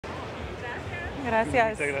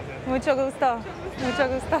Gracias. Mucho gusto. Mucho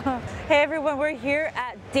gusto. Hey everyone, we're here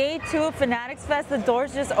at day 2 of Fanatics Fest. The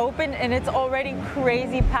doors just opened and it's already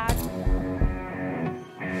crazy packed.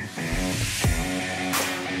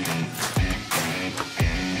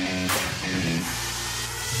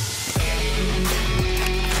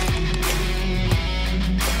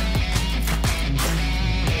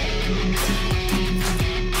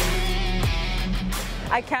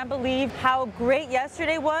 I can't believe how great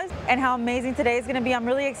yesterday was and how amazing today is going to be. I'm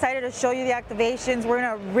really excited to show you the activations. We're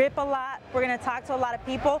going to rip a lot. We're going to talk to a lot of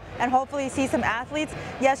people and hopefully see some athletes.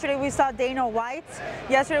 Yesterday we saw Dana White.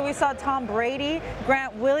 Yesterday we saw Tom Brady,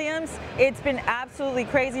 Grant Williams. It's been absolutely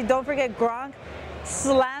crazy. Don't forget Gronk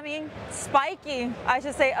spiking, I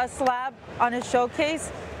should say, a slab on his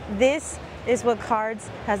showcase. This is what Cards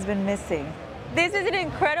has been missing. This is an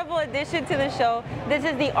incredible addition to the show. This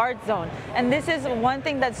is the art zone. And this is one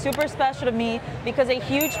thing that's super special to me because a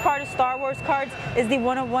huge part of Star Wars cards is the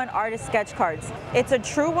one-of-one artist sketch cards. It's a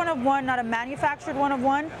true one-of-one, not a manufactured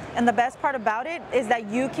one-of-one. And the best part about it is that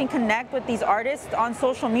you can connect with these artists on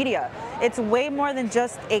social media. It's way more than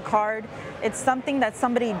just a card. It's something that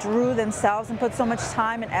somebody drew themselves and put so much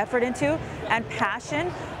time and effort into and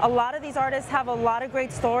passion. A lot of these artists have a lot of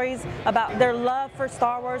great stories about their love for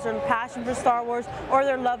Star Wars or passion for Star Wars or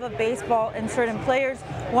their love of baseball and certain players.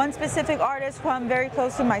 One specific artist who I'm very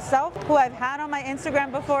close to myself, who I've had on my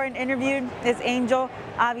Instagram before and interviewed, is Angel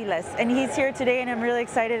Aviles. And he's here today and I'm really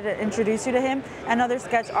excited to introduce you to him and other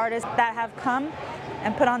sketch artists that have come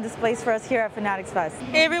and put on displays for us here at Fanatics Fest.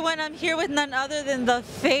 Hey everyone, I'm here with none other than the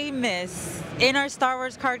famous in our Star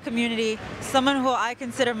Wars card community, someone who I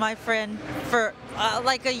consider my friend for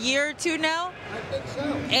like a year or two now. I think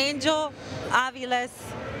so. Angel Aviles,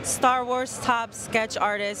 Star Wars top sketch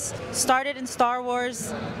artist. Started in Star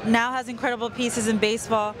Wars, now has incredible pieces in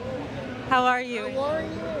baseball. How are you? How are you?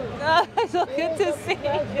 It's so good to see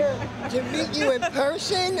you. To meet you in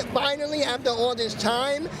person, finally, after all this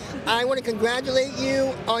time. I want to congratulate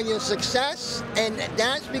you on your success, and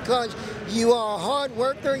that's because you are a hard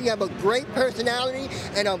worker, you have a great personality,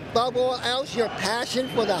 and above all else, your passion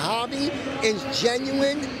for the hobby is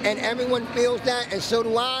genuine, and everyone feels that, and so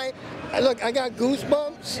do I. Look, I got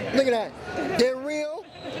goosebumps. Look at that. They're real.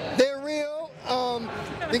 They're real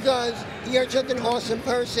because you're such an awesome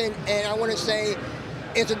person, and I want to say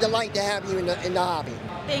it's a delight to have you in the hobby.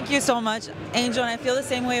 Thank you so much, Angel, and I feel the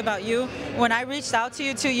same way about you. When I reached out to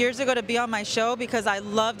you 2 years ago to be on my show because I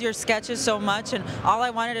loved your sketches so much and all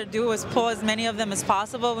I wanted to do was pull as many of them as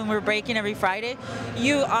possible when we were breaking every Friday,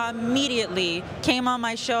 you immediately came on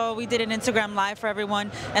my show. We did an Instagram Live for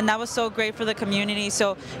everyone, and that was so great for the community.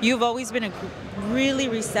 So you've always been really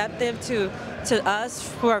receptive to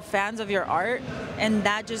us who are fans of your art, and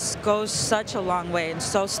that just goes such a long way and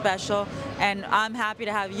so special, and I'm happy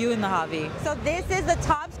to have you in the hobby. So this is the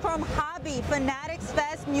Topps Chrome Hobby Fanatics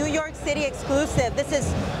Fest New York City exclusive. This is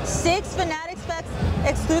 6 Fanatics Fest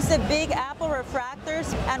exclusive Big Apple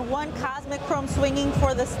refractors and 1 Cosmic Chrome swinging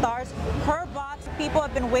for the stars per box. People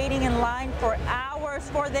have been waiting in line for hours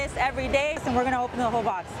for this every day, and we're gonna open the whole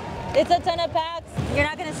box. It's a ton of packs. You're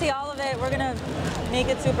not gonna see all of it. We're gonna make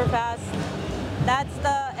it super fast. That's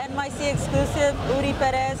the NYC exclusive, Uri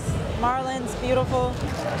Perez, Marlins, beautiful.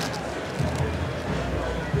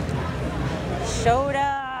 Showed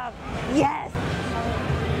up, yes!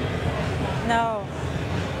 No,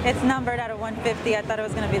 it's numbered out of 150. I thought it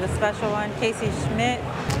was gonna be the special one. Casey Schmidt.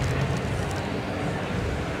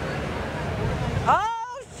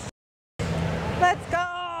 Oh, let's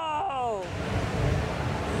go!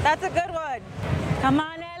 That's a good one. Come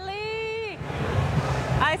on, Ellie!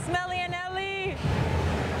 I smell you, Ellie!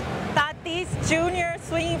 Tatis Jr.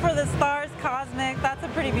 swinging for the stars, Cosmic. That's a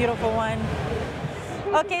pretty beautiful one.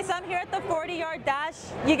 Okay, so I'm here at the 40-yard dash.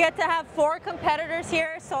 You get to have 4 competitors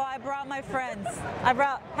here, so I brought my friends. I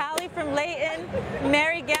brought Hallie from Layton,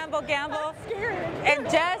 Mary Gamble, and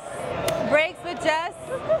Jess, Breaks with Jess.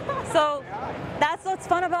 So that's what's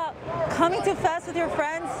fun about coming to Fest with your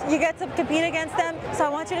friends. You get to compete against them. So I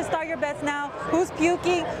want you to start your bets now. Who's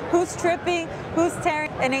puking, who's tripping, who's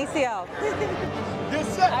tearing an ACL? You're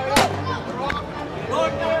set.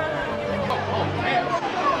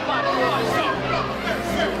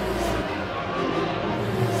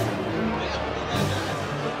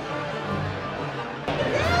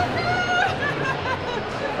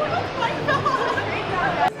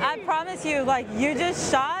 I promise you, like, you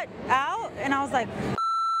just shot out, and I was like,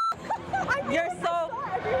 you're so,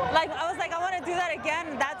 like, I was like, I want to do that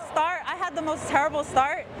again. That start, I had the most terrible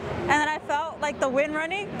start, and then I felt like the wind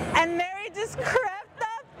running, and Mary just crept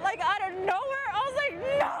up, like, out of nowhere. I was like,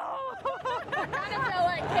 no! I kind of felt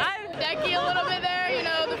like decky a little bit there, you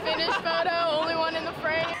know, the finished photo, only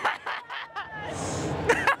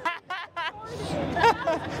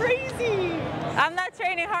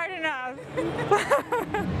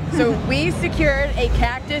So we secured a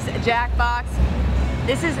Cactus Jackbox.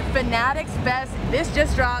 This is Fanatics Fest. This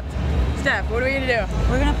just dropped. Steph, what are we gonna do?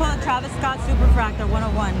 We're gonna pull a Travis Scott Superfractor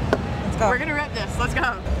 101. Let's go. We're gonna rip this. Let's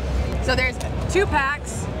go. So there's 2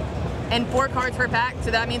 packs and 4 cards per pack.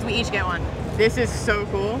 So that means we each get one. This is so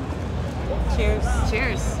cool. Cheers.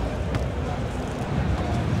 Cheers.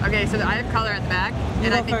 Okay, so I have color at the back,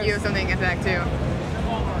 and I think first. you have something at the back too.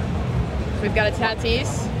 So we've got a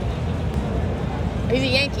Tatis. He's a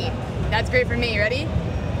Yankee. That's great for me. Ready?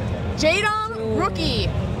 J-Dom Rookie.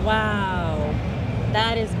 Wow.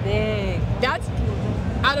 That is big. That's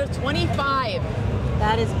out of 25.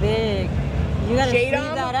 That is big. You gotta sleeve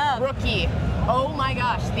that up. Rookie. Oh my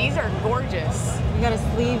gosh, these are gorgeous. You gotta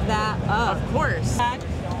sleeve that up. Of course.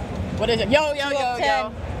 What is it? Yo, yo, yo,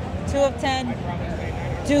 yo. 2 of 10.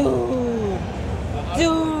 Dude.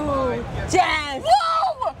 Jazz.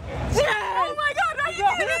 Whoa! Jazz. Oh my god, are you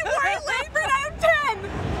kidding? We're late for out of 10.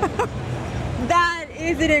 That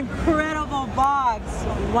is an incredible box.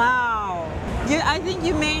 Wow. I think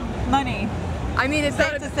you made money. I mean, it's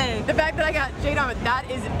Safe not to say. The fact that I got J-Dom, that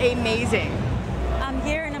is amazing. I'm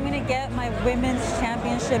here and I'm gonna get my women's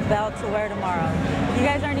championship belt to wear tomorrow. You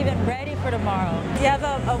guys aren't even ready for tomorrow. Do you have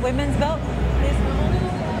a women's belt? Please?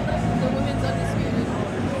 The women's undisputed.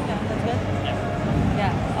 Yeah, that's good?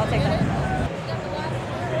 Yeah, I'll take that.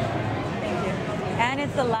 Thank you. And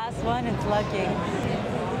it's the last one, it's lucky.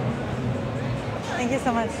 Thank you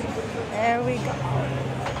so much. There we go.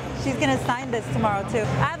 She's gonna sign this tomorrow too.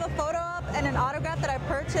 I have a photo up and an autograph that I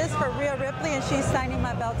purchased for RHEA Ripley, and she's signing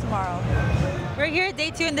my belt tomorrow. We're here at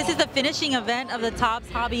day 2, and this is the finishing event of the Topps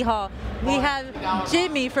Hobby Haul. We have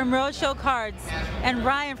Jimmy from Roadshow Cards and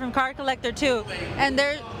Ryan from Card Collector 2, and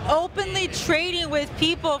they're openly trading with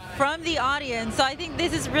people from the audience. So I think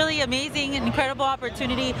this is really amazing and incredible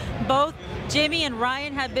opportunity. Both Jimmy and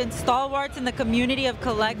Ryan have been stalwarts in the community of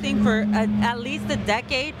collecting for at least a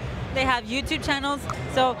decade. They have YouTube channels,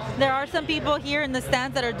 so there are some people here in the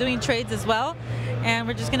stands that are doing trades as well, and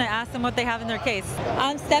we're just gonna ask them what they have in their case.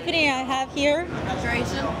 I'm Stephanie. I have here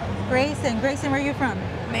Grayson, where are you from?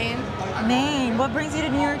 Maine. Maine. What brings you to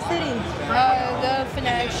New York City? The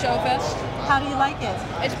Fanatics Show Fest. How do you like it?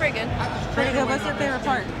 It's pretty good. Pretty good. What's your favorite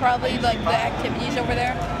part? Probably like the activities over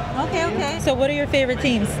there. Okay. So what are your favorite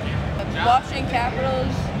teams? Washington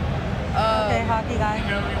Capitals. Okay, hockey guy.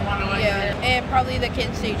 Yeah, and probably the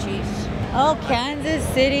Kansas City Chiefs. Oh, Kansas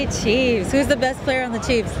City Chiefs. Who's the best player on the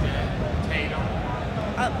Chiefs?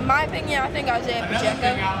 My opinion, I think Isaiah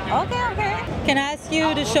Pacheco. Okay. Can I ask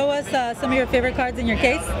you to show us some of your favorite cards in your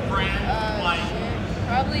case?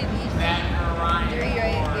 Probably these 3 right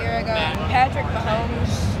here. I got Patrick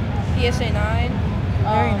Mahomes, PSA 9.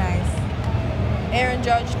 Very nice. Aaron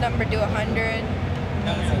Judge, number to 100.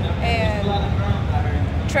 And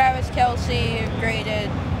Travis Kelce,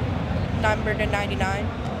 graded number to 99.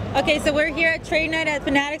 Okay, so we're here at Trade Night at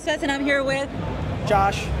Fanatics Fest, and I'm here with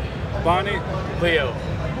Josh, Bonnie, Leo.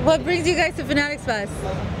 What brings you guys to Fanatics Fest?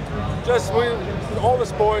 Just all the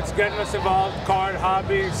sports, getting us involved, card,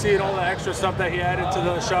 hobby, seeing all the extra stuff that he added to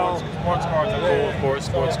the show. Sports cards are cool, of course,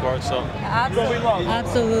 sports cards, so.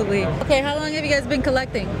 Absolutely. Okay, how long have you guys been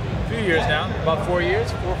collecting? A few years now, about 4 years,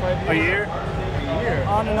 4 or 5 years. A year?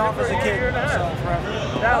 On and off as a kid, so forever.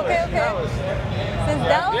 Okay. Since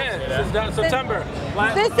Dallas? Yeah, since September.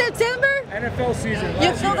 Since September? NFL season.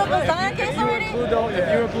 You filled up a Zion case already?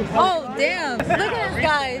 Oh, damn. Look at this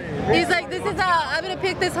guy. He's like, I'm going to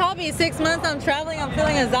pick this hobby. 6 months, I'm traveling, I'm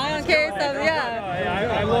filling a Zion case.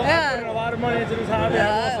 I love putting a lot of money into this hobby.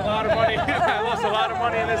 I lost a lot of money. I lost a lot of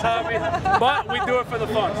money in this hobby. But we do it for the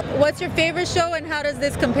fun. What's your favorite show, and how does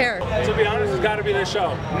this compare? To be honest, it's got to be this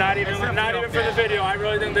show. Not even for the video. I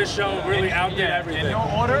really think this show really outdid everything. In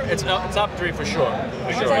your order, it's top 3 for sure.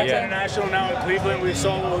 For sure. Yeah. International now in Cleveland, we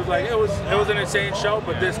saw it was an insane show,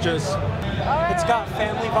 but this just. It's got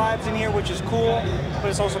family vibes in here, which is cool, but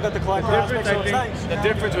it's also got the collector aspect, so it's nice. The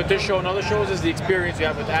difference with this show and other shows is the experience you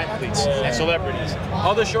have with athletes and celebrities.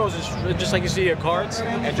 Other shows is just like you see your cards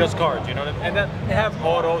and just cards, you know what I mean? And then they have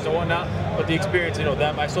autos and whatnot, but the experience,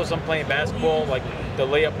 them. I saw some playing basketball, like the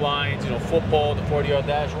layup lines, football, the 40-yard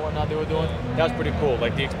dash and whatnot they were doing. That was pretty cool,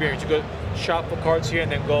 like the experience. You go shop for cards here and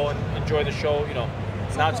then go and enjoy the show,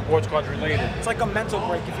 It's not sports cards related. It's like a mental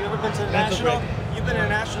break. If you've ever been to the National, you've been to a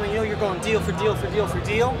National, you're going deal for deal for deal for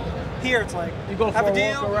deal. Here it's like, you go for have a a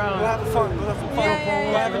deal, walk around. we'll have fun, we'll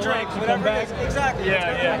have a drink, whatever it is. Exactly.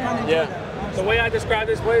 Yeah. The way I describe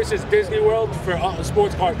this place is Disney World for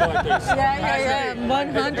sports card collectors. Yeah.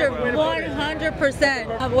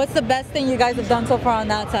 100%. What's the best thing you guys have done so far on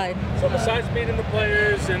that side? So besides meeting the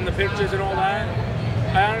players and the pictures and all that,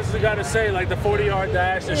 I honestly got to say, like the 40-yard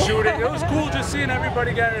dash, the shooting, it was cool just seeing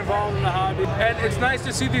everybody getting involved in the hobby. And it's nice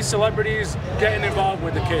to see these celebrities getting involved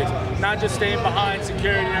with the kids, not just staying behind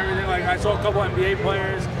security and everything. Like I saw a couple NBA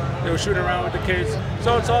players, they were shooting around with the kids.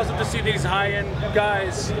 So it's awesome to see these high-end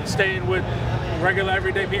guys staying with regular,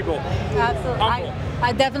 everyday people. Absolutely.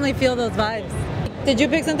 I definitely feel those vibes. Did you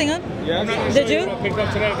pick something up? Yeah. Did you? I picked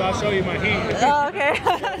up today, but I'll show you my heat. Oh, okay.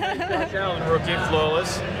 Josh Allen, rookie,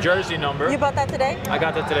 flawless, jersey number. You bought that today? I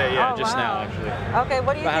got that today, yeah, Oh, just wow. now actually. Okay,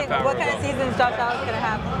 what do you About think? half hour What kind of ago. season is Josh Allen going to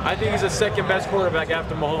have? I think he's the second best quarterback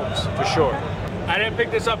after Mahomes, for sure. I didn't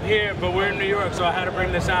pick this up here, but we're in New York, so I had to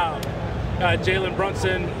bring this out. Jalen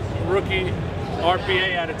Brunson, rookie,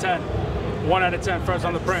 RPA out of 10. 1 out of 10, first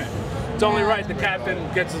on the print. It's only right the captain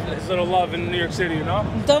gets his little love in New York City, you know?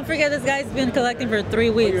 Don't forget this guy's been collecting for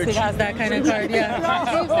 3 weeks. He has that kind of card, yeah.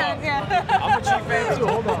 I'm a Chief fan too,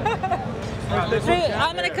 hold on. I'm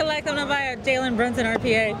going to collect, I'm going to buy a Jalen Brunson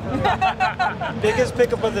RPA. Biggest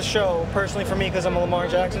pickup of the show, personally for me, because I'm a Lamar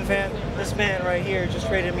Jackson fan. This man right here just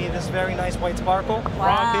traded me this very nice white sparkle.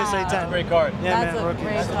 Wow. PSA 10. Great card. Yeah, That's man, a rookie.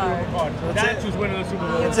 great card. That's who's winning the Super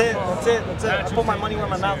Bowl. That's it. I put my money where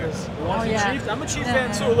my mouth is. Oh, yeah. I'm a Chief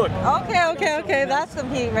fan too, look. Okay. That's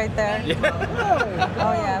some heat right there.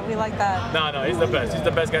 Oh, yeah, we like that. No, he's the best. He's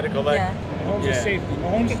the best guy to collect. Yeah. Mahomes is safety.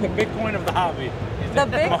 Mahomes is the Bitcoin of the hobby. The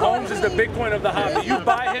Bitcoin. Mahomes is the Bitcoin of the hobby. You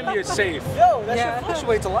buy him, you're safe. Yo, that Yeah. shit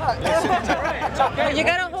fluctuates a lot. It's okay. You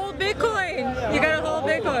gotta hold Bitcoin. You gotta hold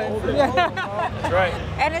Bitcoin. That's right.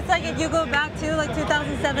 And it's like if you go back to like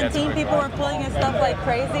 2017, people were pulling his stuff like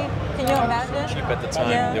crazy. Can you imagine? Cheap at the time.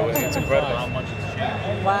 Yeah. It's incredible how much it's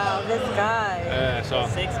cheap. Wow, this guy. Yeah, so.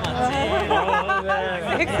 6 months.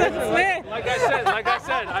 Like I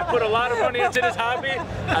said, I put a lot of money into this hobby.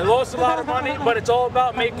 I lost a lot of money, but it's all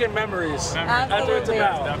about making memories. That's what it's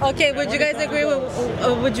about. Okay, would you guys agree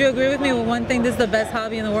with? Would you agree with me with one thing? This is the best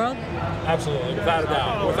hobby in the world. Absolutely, without a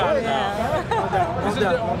doubt. Without a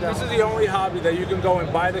doubt. This is the only hobby that you can go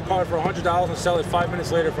and buy the card for $100 and sell it 5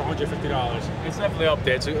 minutes later for $150. It's definitely up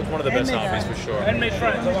there. It's one of the best hobbies for sure. And made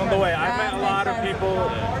friends along the way. I met a lot of people.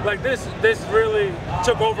 Like this really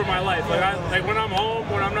took over my life. Like when I'm home,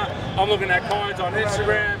 when I'm not, I'm looking at cards on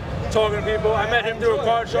Instagram, talking to people. I met him through a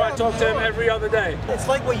card show. I talk to him every other day. It's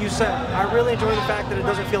like what you said. I really enjoy the fact that it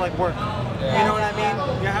doesn't feel like work. You know what I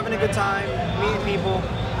mean? You're having a good time, meeting people,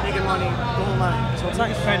 making money, the whole night. So it's You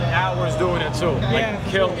nice. spend hours doing it too. Like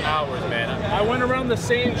kill hours, man. I went around the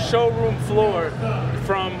same showroom floor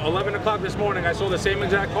from 11 o'clock this morning. I saw the same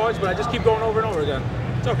exact cards, but I just keep going over and over again.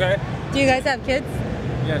 It's okay. Do you guys have kids?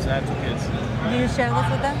 Yes, I have 2 kids. Do you share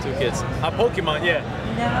this with them? 2 kids. Pokemon, yeah.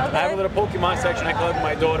 Yeah. I have a little Pokemon section. I collect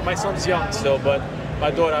my daughter. My son's young still, but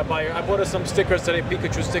my daughter, I bought her some stickers today,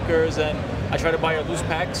 Pikachu stickers, and I try to buy her loose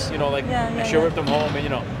packs. You know, like she'll rip them home, and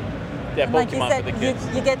Pokemon Like you said, for the kids.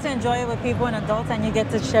 you get to enjoy it with people and adults, and you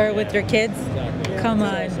get to share it with your kids. Come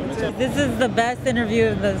on, this is the best interview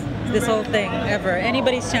of this whole thing ever.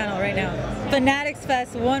 Anybody's channel right now. Fanatics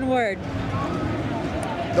Fest, one word.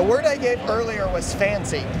 The word I gave earlier was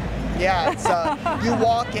fancy. Yeah, it's you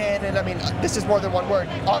walk in, and I mean, this is more than one word.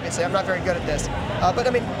 Obviously, I'm not very good at this, but I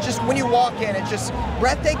mean, just when you walk in, it's just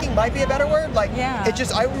breathtaking. Might be a better word. Like, it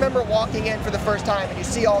just. I remember walking in for the first time, and you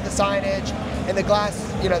see all the signage and the glass,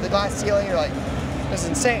 the glass ceiling. You're like, this is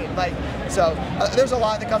insane. Like, so there's a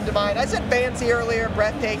lot that come to mind. I said fancy earlier,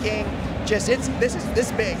 breathtaking. Just this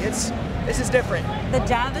is big. This is different. The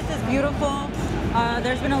Javis is beautiful.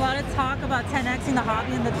 There's been a lot of talk about 10xing the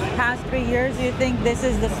hobby in the past 3 years. Do you think this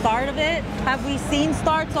is the start of it? Have we seen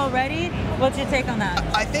starts already? What's your take on that?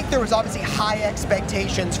 I think there was obviously high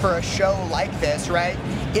expectations for a show like this, right?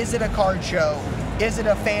 Is it a card show? Is it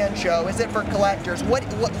a fan show? Is it for collectors? What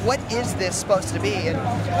is this supposed to be? And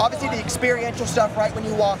obviously the experiential stuff right when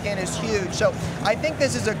you walk in is huge. So I think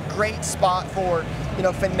this is a great spot for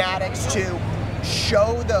Fanatics to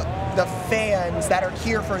show the fans that are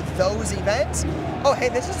here for those events, oh hey,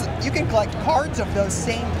 you can collect cards of those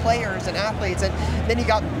same players and athletes, and then you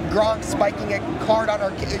got Gronk spiking a card on our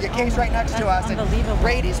case right next to us, and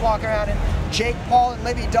Brady's walking around, and Jake Paul and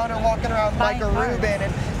Libby Dunn are walking around like a Rubin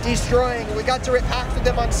and destroying. We got to rip hacks with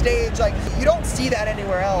them on stage. Like, you don't see that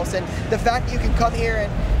anywhere else, and the fact that you can come here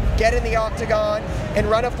and get in the octagon and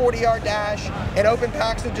run a 40-yard dash and open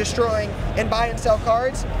packs with destroying and buy and sell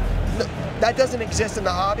cards, that doesn't exist in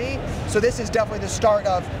the hobby, so this is definitely the start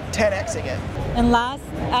of 10xing it. And last,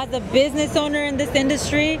 as a business owner in this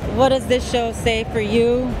industry, what does this show say for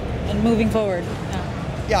you and moving forward?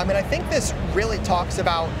 Yeah, I mean, I think this really talks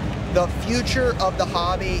about the future of the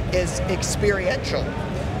hobby is experiential,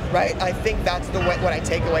 right? I think that's what I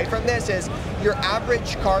take away from this is your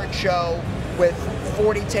average card show with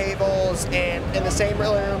 40 tables and in the same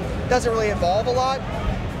room doesn't really evolve a lot.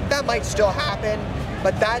 That might still happen,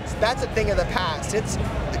 but that's a thing of the past.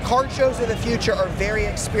 The card shows of the future are very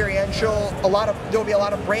experiential. There'll be a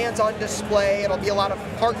lot of brands on display. It'll be a lot of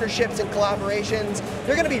partnerships and collaborations.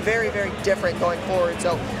 They're going to be very, very different going forward.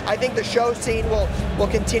 So I think the show scene will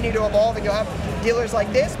continue to evolve, and you'll have dealers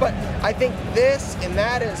like this. But I think this and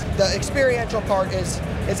that is the experiential part is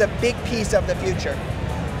a big piece of the future.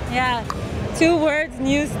 Yeah, 2 words,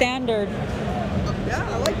 new standard. Yeah,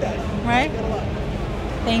 I like that. Right? I like that a lot.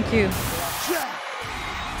 Thank you.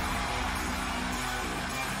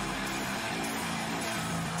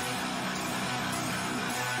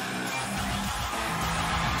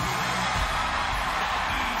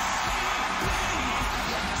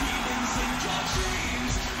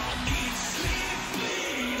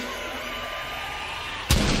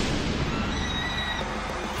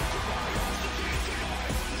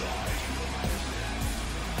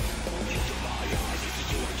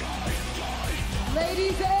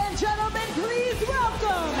 Ladies and gentlemen, please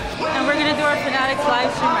welcome. And we're gonna do our Fanatics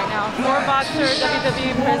live stream right now. 4-boxer,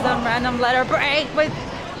 WWE Prism, random letter break with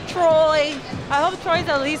Troy. I hope Troy's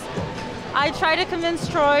at least. I tried to convince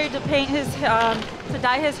Troy to paint his, to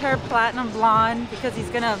dye his hair platinum blonde because he's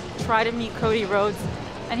gonna try to meet Cody Rhodes,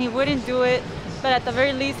 and he wouldn't do it. But at the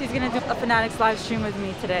very least, he's gonna do a Fanatics live stream with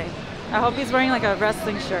me today. I hope he's wearing like a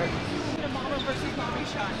wrestling shirt.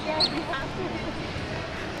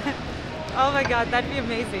 Oh my God, that'd be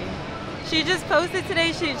amazing. She just posted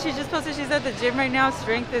today, she just posted she's at the gym right now.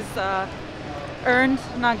 Strength is earned,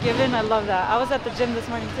 not given. I love that. I was at the gym this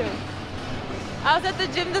morning too. I was at the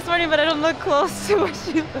gym this morning, but I don't look close to what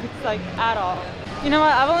she looks like at all. You know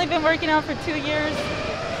what, I've only been working out for 2 years.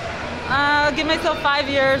 I'll give myself 5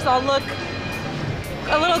 years. I'll look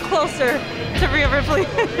a little closer to RHEA Ripley.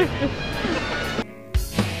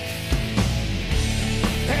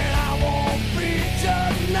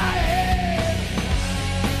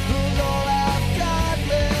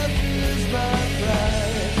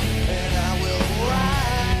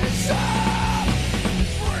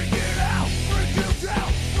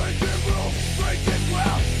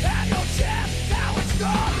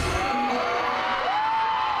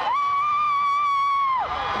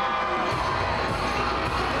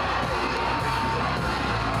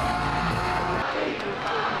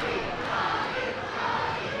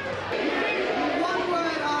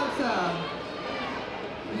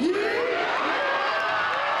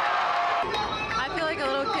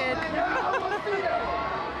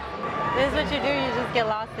 This is what you do, you just get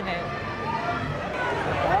lost in it.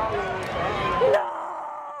 No!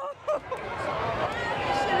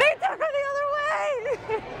 They took her the other way!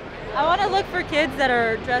 I want to look for kids that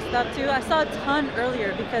are dressed up too. I saw a ton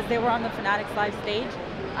earlier because they were on the Fanatics live stage.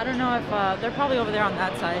 I don't know if, they're probably over there on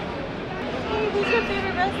that side. Hey, who's your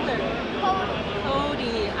favorite wrestler?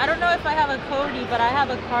 Cody. I don't know if I have a Cody, but I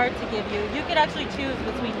have a card to give you. You could actually choose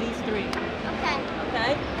between these 3. Okay.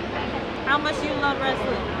 Okay? How much you love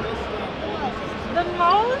wrestling? The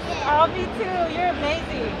most? Oh, me too. You're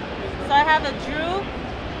amazing. So I have a Drew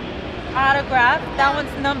autograph. That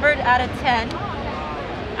one's numbered out of 10.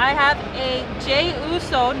 I have a Jey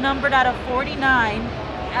Uso numbered out of 49,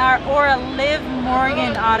 or a Liv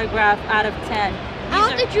Morgan autograph out of 10. I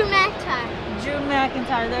want the Drew McIntyre. Drew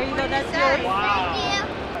McIntyre. There you go. That's yours. Wow. Thank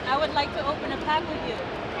you. I would like to open a pack with you.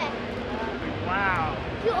 Okay. Wow.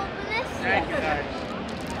 You open this? Thank you, guys.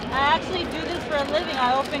 I actually do this for a living.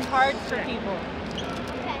 I open cards for people.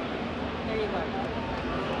 Okay. There you go.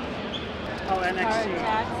 Oh, NXT.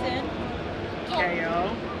 Jackson.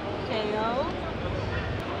 KO. KO.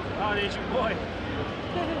 Oh, there's your boy.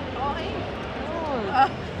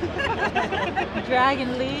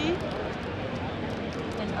 Dragon Lee.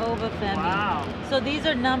 And Ova Femi. Wow. So these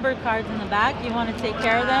are numbered cards in the back. You want to take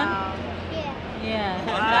care of them? Yeah. Yeah.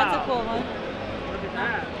 Wow. That's a cool one. Look at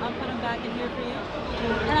that. I'll put them back in here for you.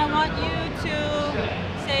 And I want you to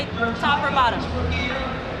say top or bottom.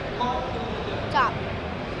 Top.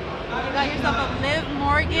 You got yourself a Liv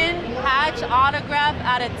Morgan patch autograph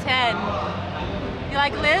out of 10. You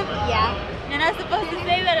like Liv? Yeah. You're not supposed to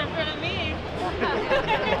say that in front of me.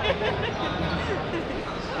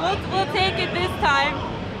 we'll take it this time.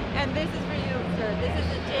 And this is for you, sir. This is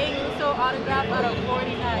a Jey Uso autograph out of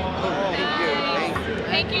 49.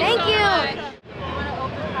 Thank you. You want to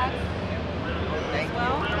open packs as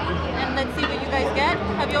well? And let's see what you guys get.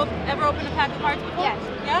 Have you ever opened a pack of cards before? Yes.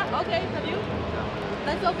 Yeah? Okay. Have you?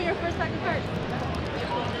 Let's open your first pack of cards.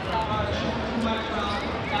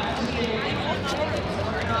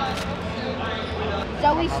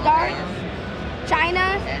 So we start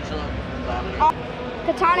China,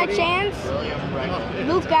 Katana Chance,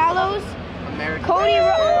 Luke Gallows, Cody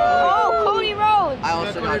Rhodes. Oh, Cody Rhodes. I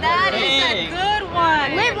also got That is a good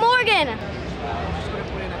one. Liv Morgan.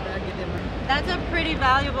 That's a pretty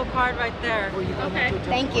valuable card right there. Okay.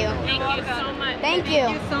 Thank you. Thank you so much. Thank you.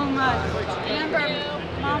 Thank you so much. Remember,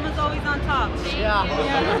 Mama's always on top. Yeah.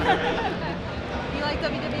 You like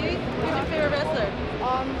WWE? Who's your favorite wrestler?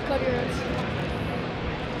 Cody Rhodes.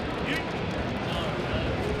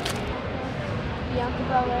 Bianca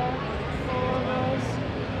Belair.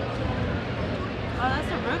 Oh,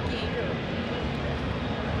 that's a rookie.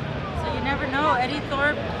 So you never know. Eddie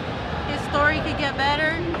Thorpe, his story could get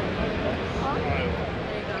better. There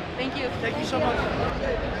you go. Thank you. Thank you so much.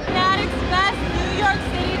 Fanatics Fest, New York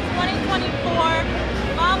City 2024.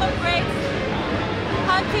 Mama breaks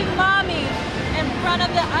hunting mommy in front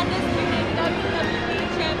of the undisputed WWE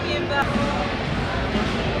champion belt.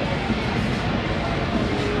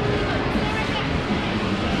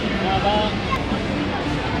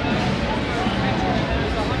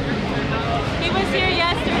 He was here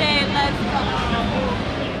yesterday.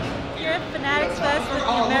 You're at Fanatics Fest with the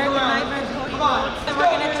American Nightmare Cody Rhodes. And we're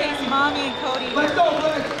gonna chase mommy and Cody. Let's go,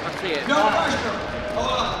 Liz. Let's see it. No pressure.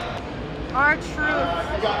 R-Truth.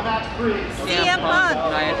 CM Punk.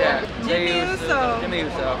 Jimmy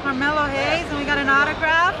Uso. Carmelo Hayes, and we got an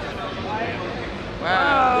autograph.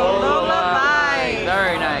 Wow. Oh, Lola Vice.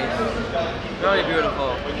 Very nice. Really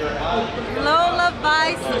beautiful. Lola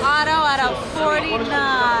Vice auto at a 49.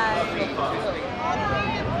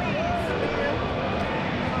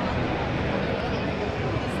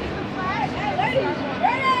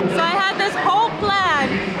 So I had this whole plan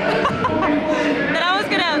that I was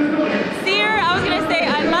gonna see her. I was gonna say,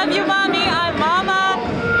 I love you, mommy. I'm mama.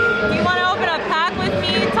 Do you want to open a pack with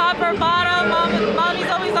me? Top or bottom? Mommy's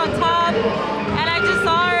always on top. And I just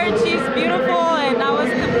saw her, and she's beautiful, and I was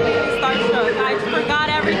completely starstruck. I forgot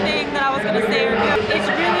everything that I was gonna say or do. It's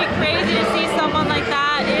really crazy to see someone like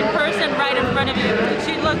that in person right in front of you.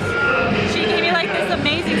 She gave me like this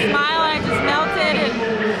amazing smile, and I just melted. And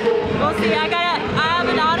we'll see. I have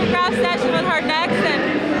an autograph session with her next, and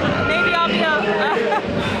maybe I'll be a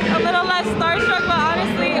little less starstruck, but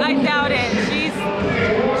honestly, I doubt it. She's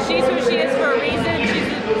who she is for a reason. She's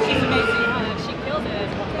amazing. She killed it.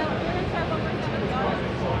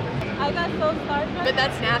 I got so starstruck. But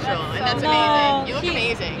that's natural, and that's amazing. You look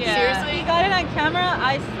amazing. Yeah. Seriously? We got it on camera.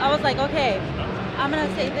 I was like, okay, I'm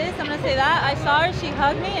gonna say this, I'm gonna say that. I saw her, she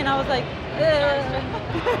hugged me, and I was like,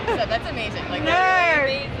 So that's amazing. Like,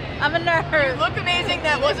 nerd. I'm a nerd. You look amazing.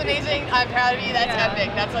 That was amazing. I'm proud of you. That's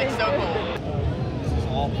epic. That's like so cool. This is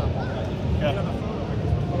all purple. Yeah.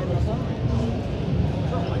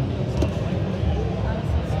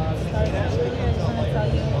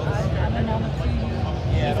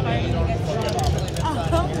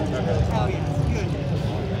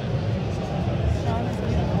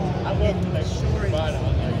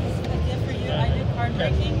 I do card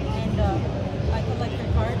breaking, and I collect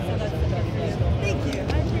your cards, so that's the gift for you. Thank you. I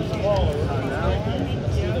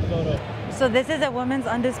appreciate it. So this is a women's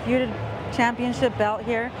undisputed championship belt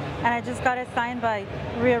here, and I just got it signed by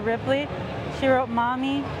RHEA Ripley. She wrote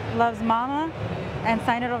 "Mommy loves Mama" and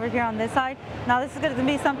signed it over here on this side. Now this is going to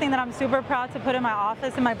be something that I'm super proud to put in my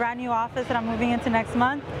office, in my brand new office that I'm moving into next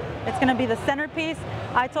month. It's going to be the centerpiece.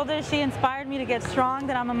 I told her she inspired me to get strong,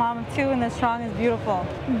 that I'm a mom of two, and that strong is beautiful.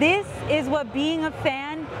 This is what being a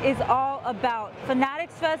fan is all about.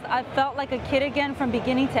 Fanatics Fest, I felt like a kid again from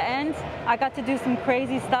beginning to end. I got to do some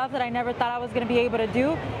crazy stuff that I never thought I was going to be able to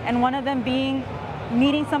do, and one of them being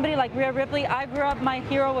meeting somebody like RHEA Ripley. I grew up, my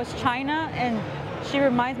hero was China, and she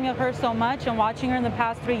reminds me of her so much, and watching her in the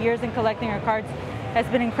past 3 years and collecting her cards has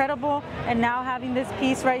been incredible. And now having this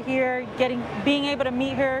piece right here, being able to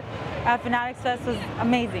meet her at Fanatics Fest was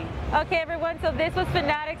amazing. Okay everyone, so this was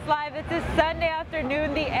Fanatics Live. This is Sunday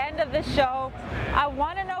afternoon, the end of the show. I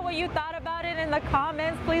want to know what you thought about it in the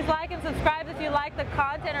comments. Please like and subscribe if you like the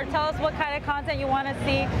content, or tell us what kind of content you want to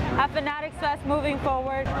see at Fanatics Fest moving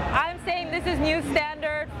forward. I'm saying this is new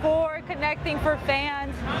standard for connecting for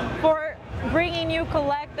fans, for bringing new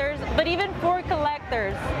collectors, but even for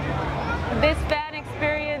collectors. This fan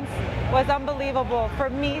experience was unbelievable. For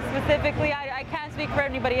me specifically, I can't speak for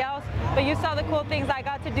anybody else, but you saw the cool things I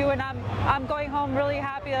got to do, and I'm going home really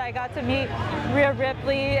happy that I got to meet RHEA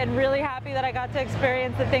Ripley, and really happy that I got to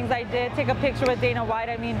experience the things I did, take a picture with Dana White.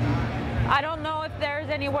 I mean, I don't know if there's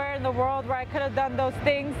anywhere in the world where I could have done those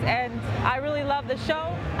things, and I really love the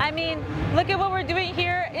show. I mean, look at what we're doing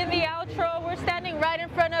here in the outro. We're standing right in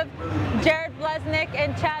front of Jared Blesnick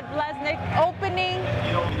and Chad Blesnick opening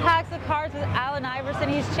packs of cards with Allen Iverson.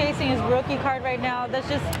 He's chasing his rookie card right now. That's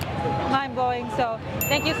just mind-blowing. So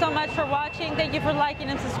thank you so much for watching. Thank you for liking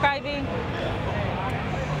and subscribing.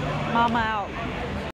 Mama out.